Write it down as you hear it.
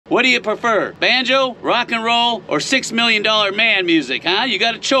What do you prefer? Banjo, rock and roll, or $6 million man music, huh? You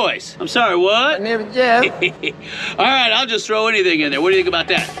got a choice. I'm sorry, what? My name is Jeff. All right, I'll just throw anything in there. What do you think about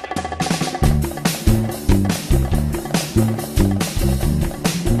that?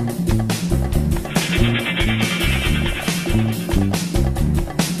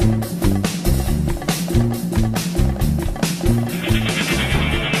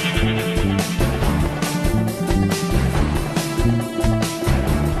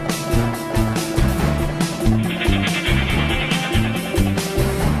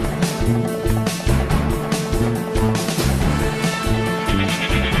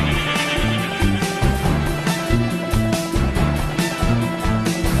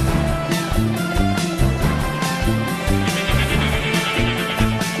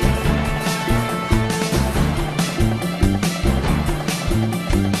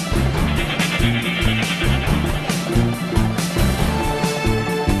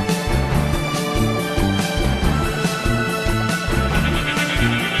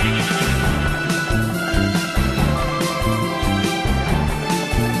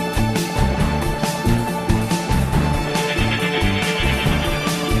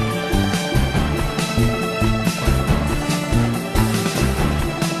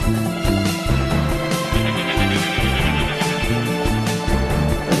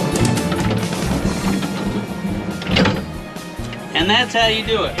 And that's how you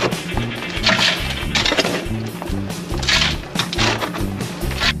do it.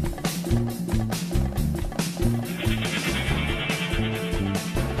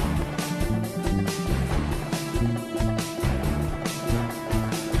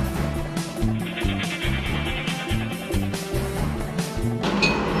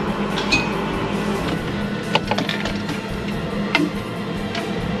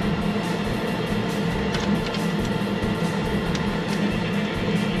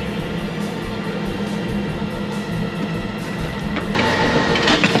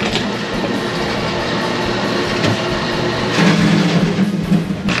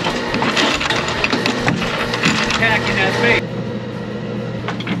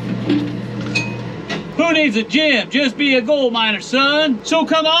 Who needs a gym? Just be a gold miner, son. So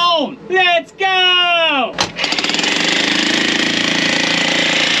come on, let's go!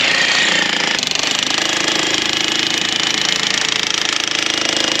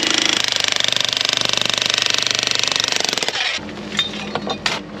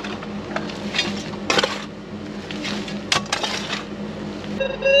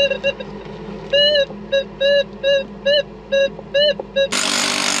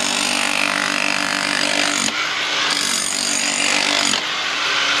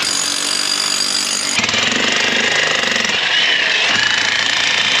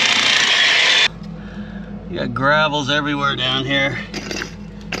 You got gravels everywhere down here.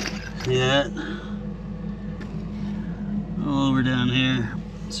 See that? All over down here.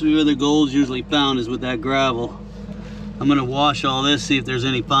 So where the gold's usually found is with that gravel. I'm gonna wash all this, see if there's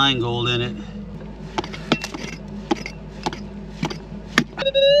any fine gold in it.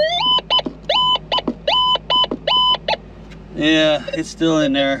 Yeah, it's still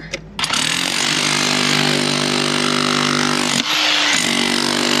in there.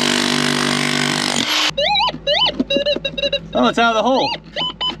 Oh, it's out of the hole.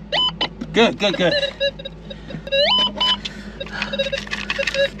 Good, good, good.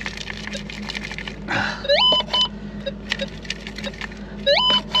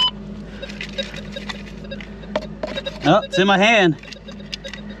 Oh, it's in my hand.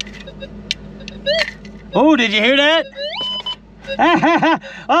 Oh, did you hear that?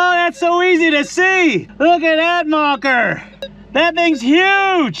 Oh, that's so easy to see. Look at that marker. That thing's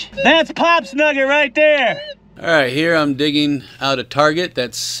huge. That's Pop's Nugget right there. All right, here I'm digging out a target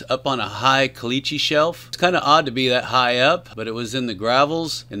that's up on a high caliche shelf. It's kind of odd to be that high up, but it was in the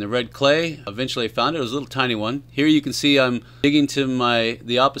gravels, in the red clay. Eventually I found it. It was a little tiny one. Here you can see I'm digging to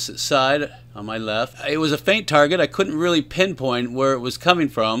the opposite side on my left. It was a faint target. I couldn't really pinpoint where it was coming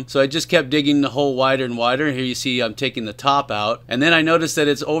from, so I just kept digging the hole wider and wider. Here you see I'm taking the top out, and then I noticed that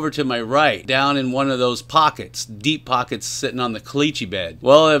it's over to my right, down in one of those pockets, deep pockets sitting on the caliche bed.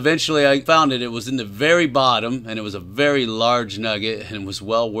 Well, eventually I found it. It was in the very bottom, and it was a very large nugget, and it was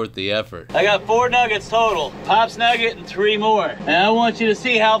well worth the effort. I got 4 nuggets total. Pop's Nugget and 3 more. And I want you to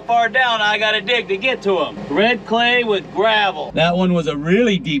see how far down I gotta dig to get to them. Red clay with gravel. That one was a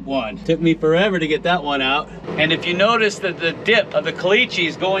really deep one. Took me forever to get that one out. And if you notice that the dip of the caliche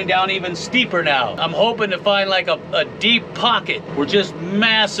is going down even steeper now, I'm hoping to find like a deep pocket where just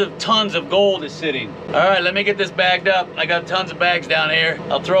massive tons of gold is sitting. All right, let me get this bagged up. I got tons of bags down here.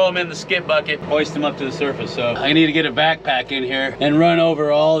 I'll throw them in the skip bucket, hoist them up to the surface. So I need to get a backpack in here and run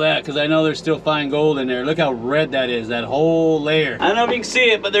over all that because I know there's still fine gold in there. Look how red that is, that whole layer. I don't know if you can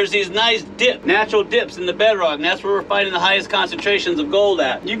see it, but there's these nice natural dips in the bedrock, and that's where we're finding the highest concentrations of gold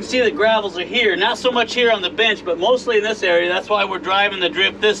at. You can see the gravels are here, not so much here on the bench, but mostly in this area. That's why we're driving the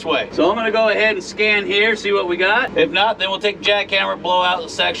drift this way. So I'm gonna go ahead and scan here, see what we got. If not, then we'll take the jackhammer, blow out the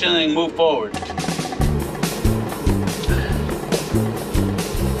section, and move forward.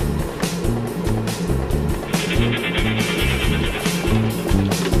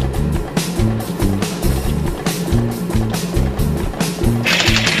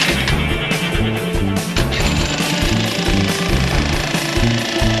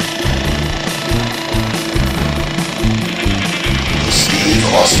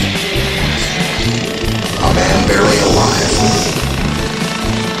 A man barely alive.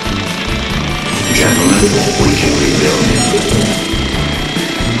 Gentlemen, we can rebuild him.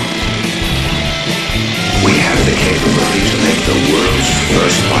 We have the capability to make the world's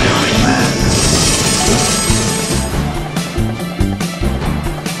first bionic man.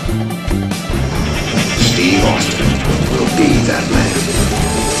 Steve Austin will be that man.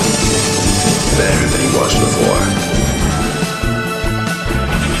 Better than he was before.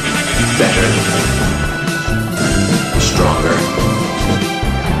 Better, stronger,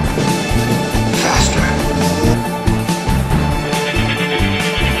 faster.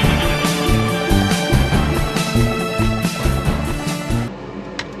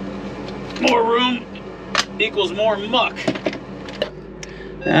 More room equals more muck. I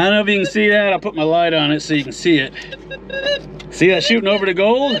don't know if you can see that. I'll put my light on it so you can see it. See that shooting over the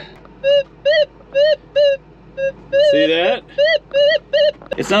gold? See that?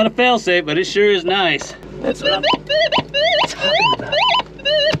 It's not a failsafe, but it sure is nice. That's what I'm talking about.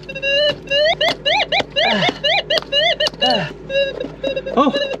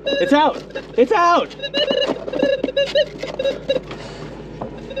 Oh, it's out! It's out!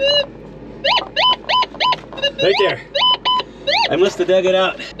 Right there. I must have dug it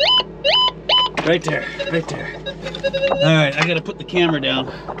out. Right there, right there. All right, I gotta put the camera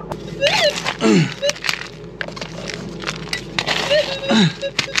down.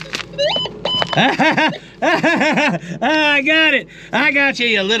 I got it. I got you,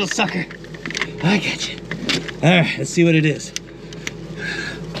 you little sucker. I got you. All right, let's see what it is.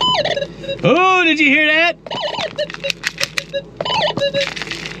 Oh, did you hear that?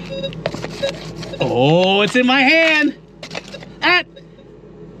 Oh, it's in my hand. Ah,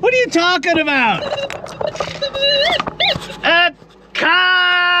 what are you talking about?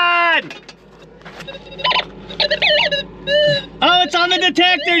 Cod! Oh, it's on the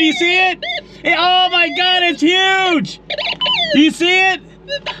detector. Do you see it? Oh my God, it's huge. Do you see it?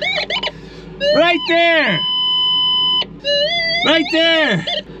 Right there. Right there.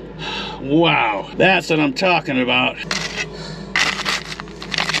 Wow, that's what I'm talking about.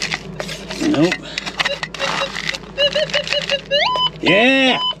 Nope.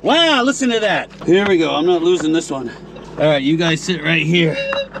 Yeah. Wow, listen to that. Here we go. I'm not losing this one. All right, you guys sit right here.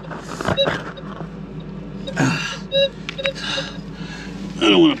 I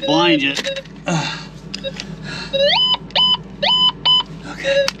don't want to blind you.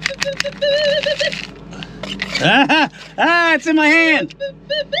 Okay. It's in my hand.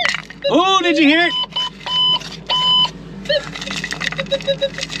 Oh, did you hear it?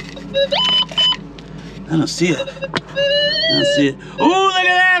 I don't see it. I don't see it. Oh, look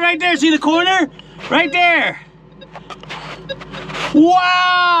at that right there. See the corner? Right there.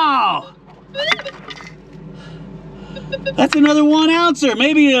 Wow. That's another 1 ouncer,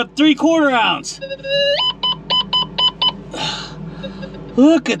 maybe a 3/4 ounce.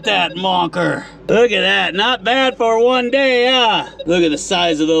 Look at that monker. Look at that, not bad for one day, huh? Look at the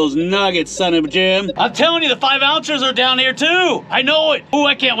size of those nuggets, son of a Jim. I'm telling you, the 5 ounces are down here too. I know it. Oh,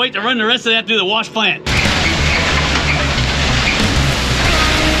 I can't wait to run the rest of that through the wash plant.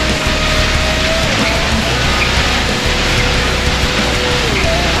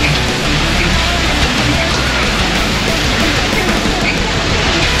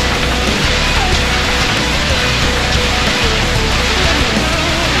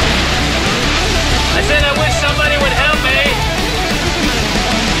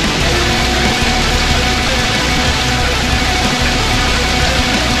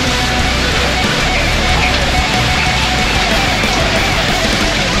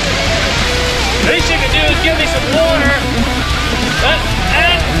 Give me some water.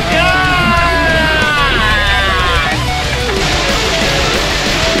 Ah!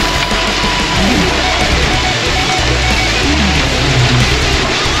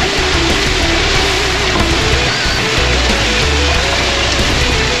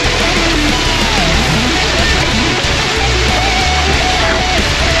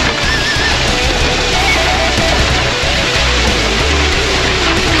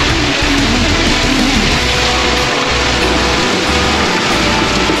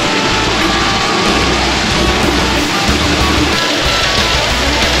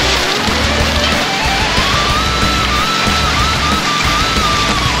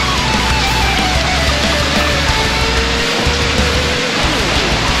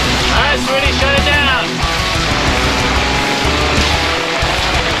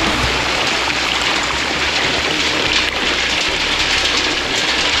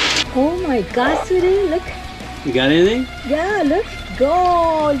 God, sweetie, look. You got anything? Yeah, look.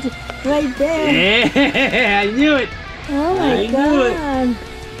 Gold. Right there. Yeah, I knew it. Oh my God.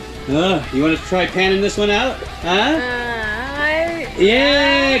 You want to try panning this one out? Huh?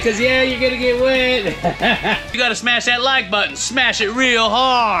 Yeah, because you're going to get wet. You got to smash that like button. Smash it real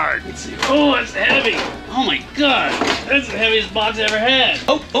hard. Let's see. Oh, it's heavy. Oh my God. That's the heaviest box I ever had.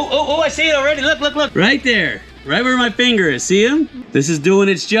 Oh, I see it already. Look. Right there. Right where my finger is. See him? This is doing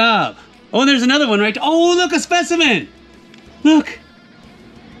its job. Oh, and there's another one right there. Oh, look, a specimen. Look.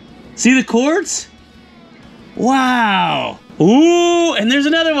 See the quartz? Wow. Ooh, and there's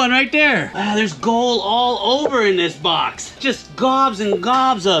another one right there. Wow, there's gold all over in this box. Just gobs and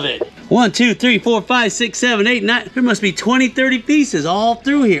gobs of it. 1, 2, 3, 4, 5, 6, 7, 8, 9. There must be 20, 30 pieces all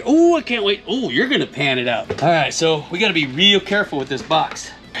through here. Ooh, I can't wait. Ooh, you're gonna pan it out. All right, so we gotta be real careful with this box.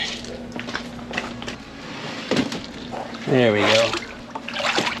 There we go.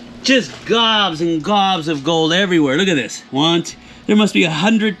 Just gobs and gobs of gold everywhere. Look at this. There must be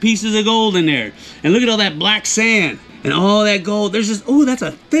 100 pieces of gold in there. And look at all that black sand. And all that gold, there's just, oh, that's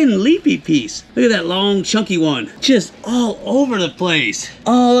a thin leafy piece. Look at that long chunky one. Just all over the place.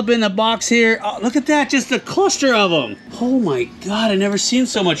 All up in the box here. Oh, look at that, just a cluster of them. Oh my God, I've never seen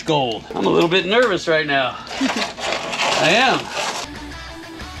so much gold. I'm a little bit nervous right now. I am.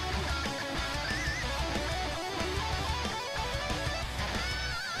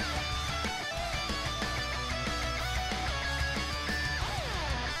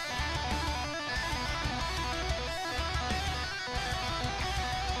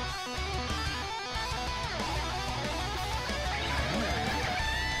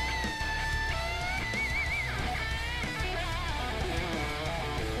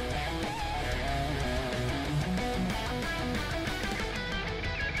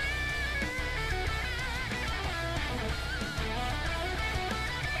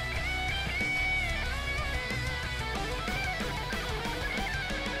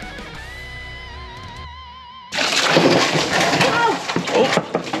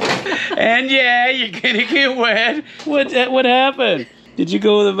 And yeah, you're gonna get wet. What happened? Did you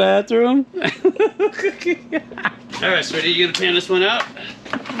go to the bathroom? All right, sweetie, you gonna pan this one out?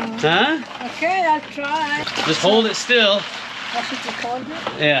 Huh? Okay, I'll try. Just hold it still. I should just hold it?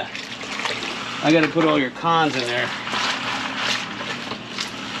 Yeah. I gotta put all your cons in there.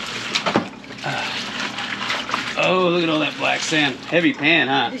 Oh, look at all that black sand. Heavy pan,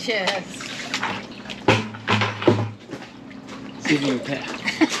 huh? Yes. See if you can pan.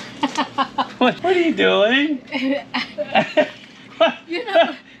 What are you doing?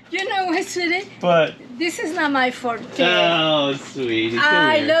 You know what, sweetie? What? This is not my forte. Oh, sweetie.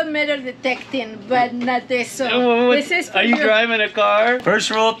 I love metal detecting, but not this. So this is. Are you driving a car? First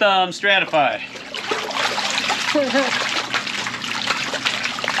rule of thumb: stratify.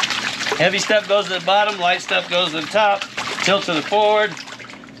 Heavy stuff goes to the bottom, light stuff goes to the top. Tilt to the forward.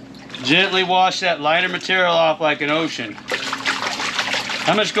 Gently wash that lighter material off like an ocean.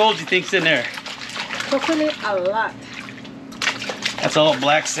 How much gold do you think's in there? Hopefully a lot. That's all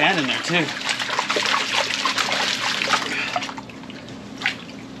black sand in there too.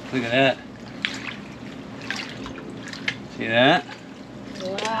 Look at that. See that?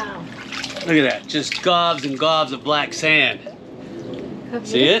 Wow. Look at that. Just gobs and gobs of black sand.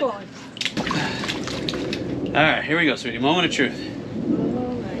 See it? All right, here we go, sweetie. Moment of truth.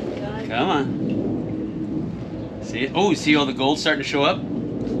 Oh my God. Come on. See it? Oh, see all the gold starting to show up?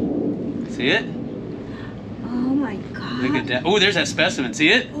 See it? Oh my God. Look at that. Oh, there's that specimen. See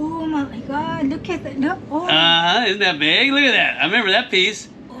it? Oh my God. Look at that. Look. Oh. Isn't that big? Look at that. I remember that piece.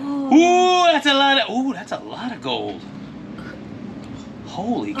 Oh. Ooh, that's a lot of. Ooh, that's a lot of gold.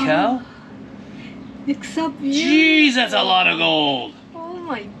 Holy cow! Looks so beautiful. Jeez, that's a lot of gold. Oh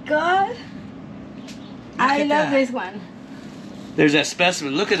my God. I love this one. There's that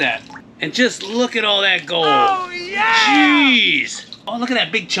specimen. Look at that. And just look at all that gold. Oh yeah. Jeez. Oh, look at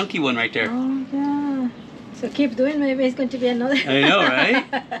that big chunky one right there. Oh yeah. So keep doing. Maybe it's going to be another. I know, right?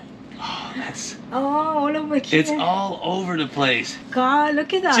 Oh, that's. Oh, all over here. It's all over the place. God,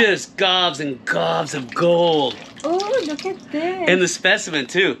 look at that. Just gobs and gobs of gold. Oh, look at this. And the specimen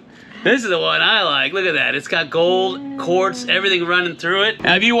too. This is the one I like. Look at that. It's got gold, quartz, everything running through it.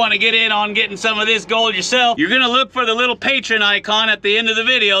 Now, if you want to get in on getting some of this gold yourself, you're going to look for the little patron icon at the end of the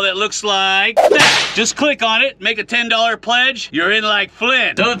video that looks like that. Just click on it, make a $10 pledge. You're in like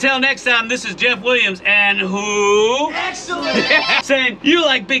Flint. So until next time, this is Jeff Williams and who? Excellent! Saying, you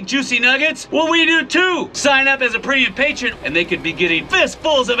like big juicy nuggets? Well, we do too. Sign up as a premium patron and they could be getting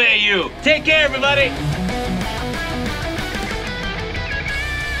fistfuls of AU. Take care, everybody.